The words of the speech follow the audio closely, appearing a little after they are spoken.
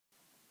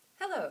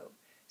Hello!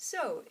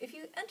 So, if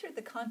you entered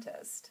the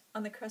contest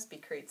on the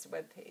CRESBI Crates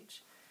webpage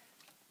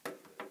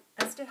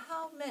as to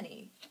how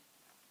many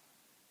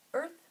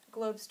Earth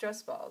globe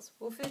stress balls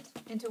will fit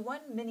into one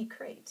mini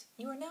crate,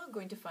 you are now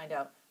going to find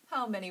out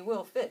how many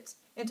will fit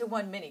into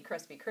one mini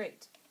CRESBI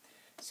crate.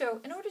 So,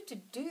 in order to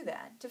do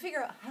that, to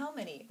figure out how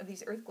many of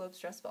these Earth globe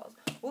stress balls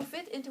will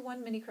fit into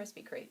one mini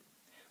CRESBI crate,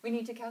 we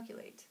need to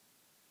calculate.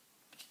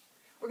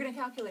 We're going to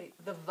calculate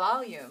the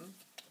volume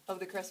of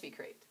the CRESBI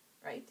crate,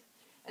 right?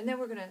 And then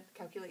we're going to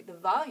calculate the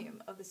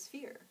volume of the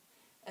sphere,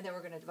 and then we're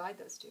going to divide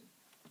those two.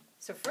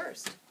 So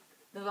first,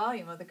 the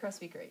volume of the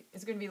CRESBI crate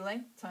is going to be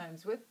length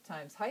times width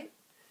times height.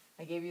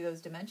 I gave you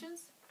those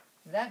dimensions.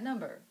 That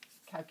number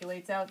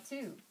calculates out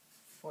to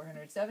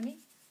 470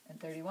 and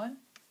 31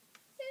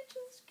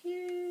 inches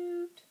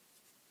cubed.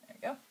 There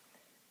you go.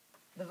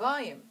 The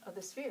volume of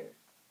the sphere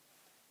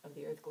of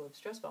the Earth globe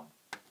stress ball.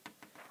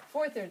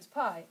 4/3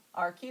 pi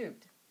r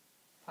cubed.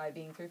 Pi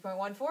being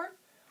 3.14,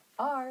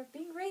 r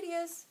being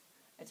radius.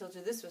 I told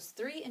you this was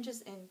 3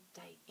 inches in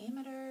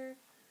diameter.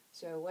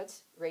 So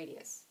what's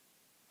radius?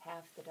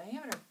 Half the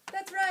diameter.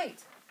 That's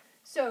right.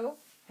 So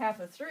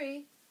half of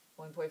 3,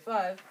 1.5.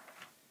 So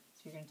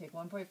you're going to take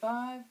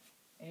 1.5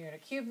 and you're going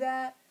to cube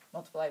that,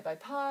 multiply it by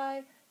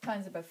pi,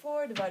 times it by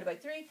 4, divide it by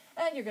 3,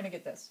 and you're going to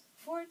get this.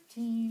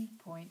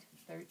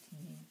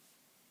 14.13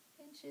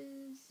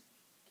 inches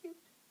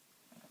cubed.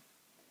 Okay.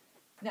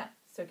 Now,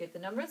 so get the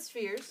number of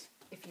spheres.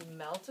 If you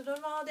melted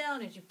them all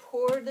down, as you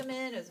poured them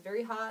in, it's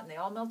very hot, and they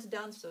all melted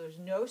down, so there's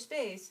no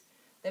space,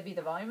 that'd be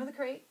the volume of the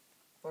crate,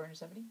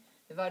 470,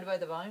 divided by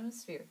the volume of the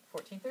sphere,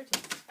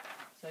 1413.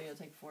 So you'll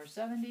take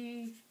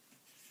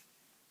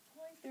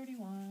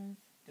 470.31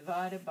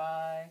 divided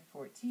by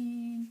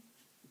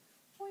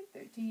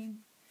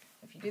 14.13.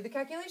 If you do the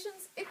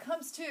calculations, it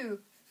comes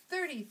to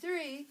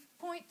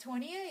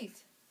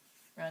 33.28.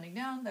 Rounding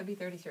down, that'd be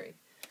 33.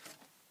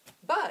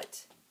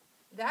 But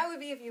that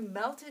would be if you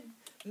melted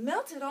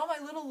all my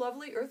little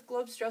lovely Earth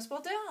globe stress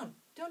ball down.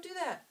 Don't do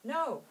that.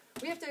 No.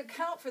 We have to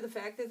account for the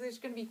fact that there's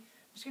going to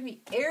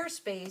be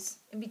airspace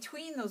in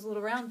between those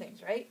little round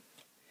things, right?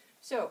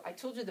 So I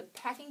told you the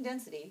packing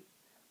density,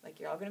 like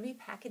you're all going to be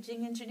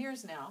packaging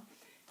engineers now,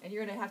 and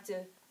you're going to have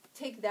to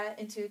take that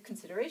into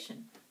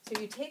consideration. So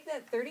you take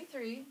that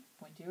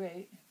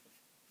 33.28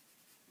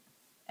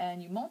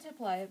 and you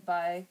multiply it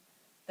by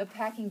the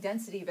packing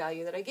density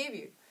value that I gave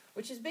you,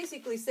 which is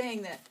basically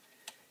saying that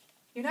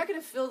you're not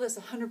going to fill this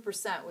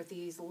 100% with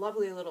these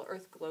lovely little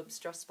Earth globe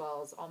stress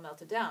balls all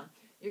melted down.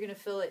 You're going to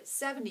fill it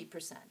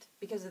 70%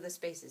 because of the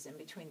spaces in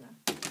between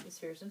the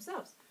spheres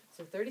themselves.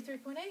 So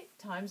 33.8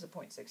 times the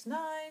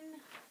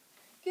 0.69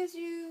 gives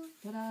you,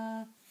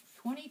 ta-da,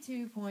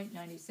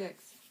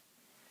 22.96.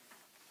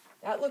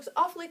 That looks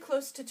awfully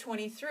close to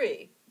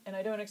 23, and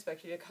I don't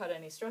expect you to cut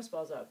any stress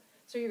balls up.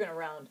 So you're going to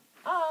round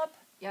up,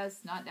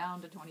 yes, not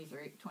down to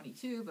 23,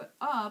 22, but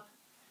up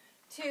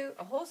to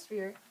a whole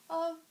sphere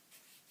of,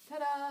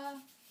 ta-da,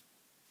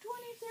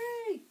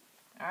 23.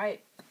 All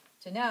right,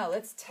 so now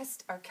let's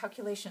test our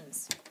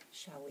calculations,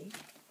 shall we?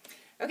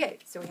 Okay,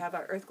 so we have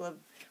our Earth globe,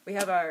 we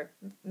have our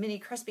mini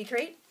CRESBI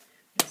crate.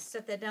 Just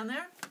set that down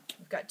there.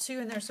 We've got 2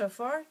 in there so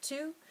far.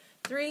 2,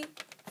 3,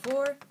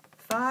 4,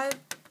 5,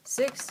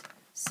 6,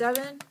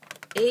 7,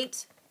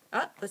 8.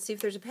 Let's see if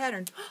there's a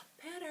pattern.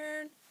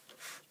 Pattern.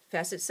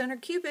 Facet center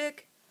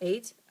cubic.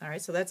 8. All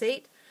right, so that's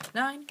 8,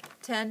 9,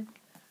 10,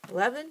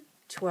 11,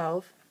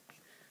 12,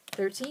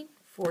 13,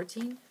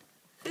 14,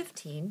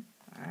 15.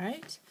 All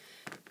right.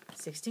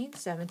 16,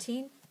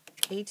 17,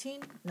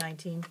 18,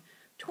 19,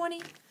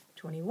 20,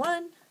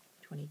 21,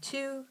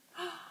 22,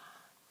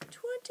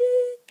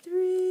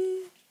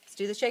 23. Let's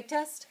do the shake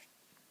test.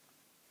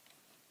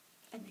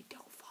 And they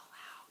don't fall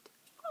out.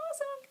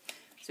 Awesome.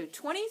 So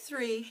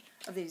 23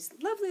 of these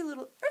lovely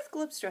little Earth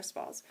globe stress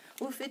balls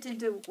will fit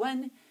into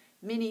one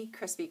mini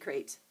CRESBI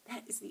crate.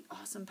 That is the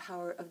awesome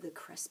power of the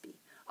CRESBI.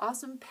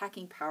 Awesome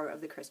packing power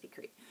of the CRESBI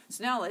crate.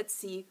 So now let's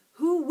see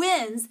who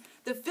wins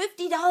the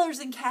 $50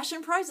 in cash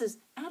and prizes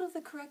out of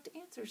the correct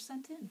answers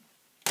sent in.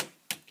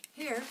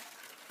 Here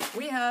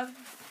we have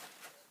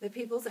the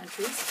people's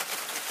entries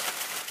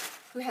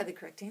who had the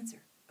correct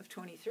answer of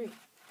 23.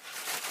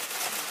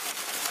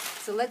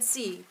 So let's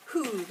see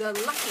who the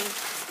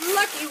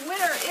lucky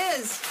winner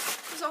is.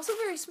 Who's also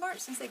very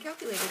smart since they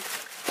calculated.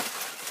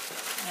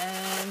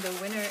 And the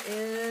winner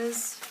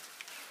is...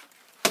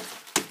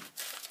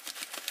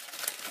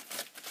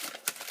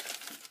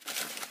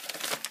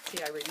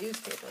 See, I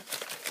reused paper.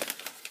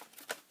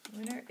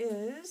 Winner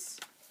is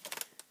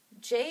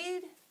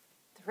Jade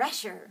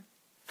Thresher.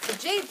 So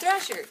Jade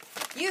Thresher,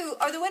 you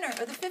are the winner of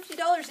the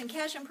 $50 in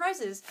cash and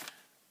prizes.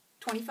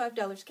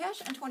 $25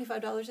 cash and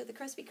 $25 at the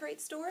CRESBI Crate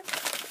store.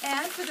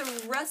 And for the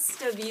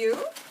rest of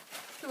you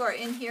who are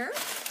in here,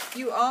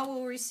 you all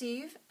will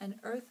receive an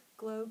Earth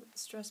globe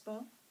stress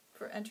ball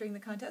for entering the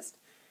contest.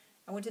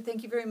 I want to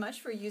thank you very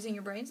much for using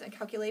your brains and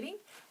calculating,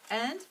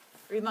 and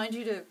remind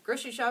you to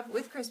grocery shop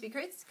with CRESBI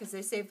Crates because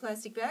they save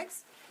plastic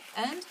bags,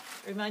 and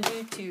remind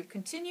you to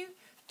continue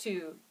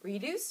to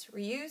reduce,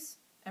 reuse,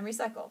 and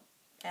recycle,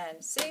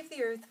 and save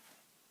the Earth.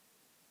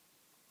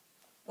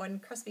 one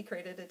CRESBI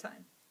crate at a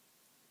time.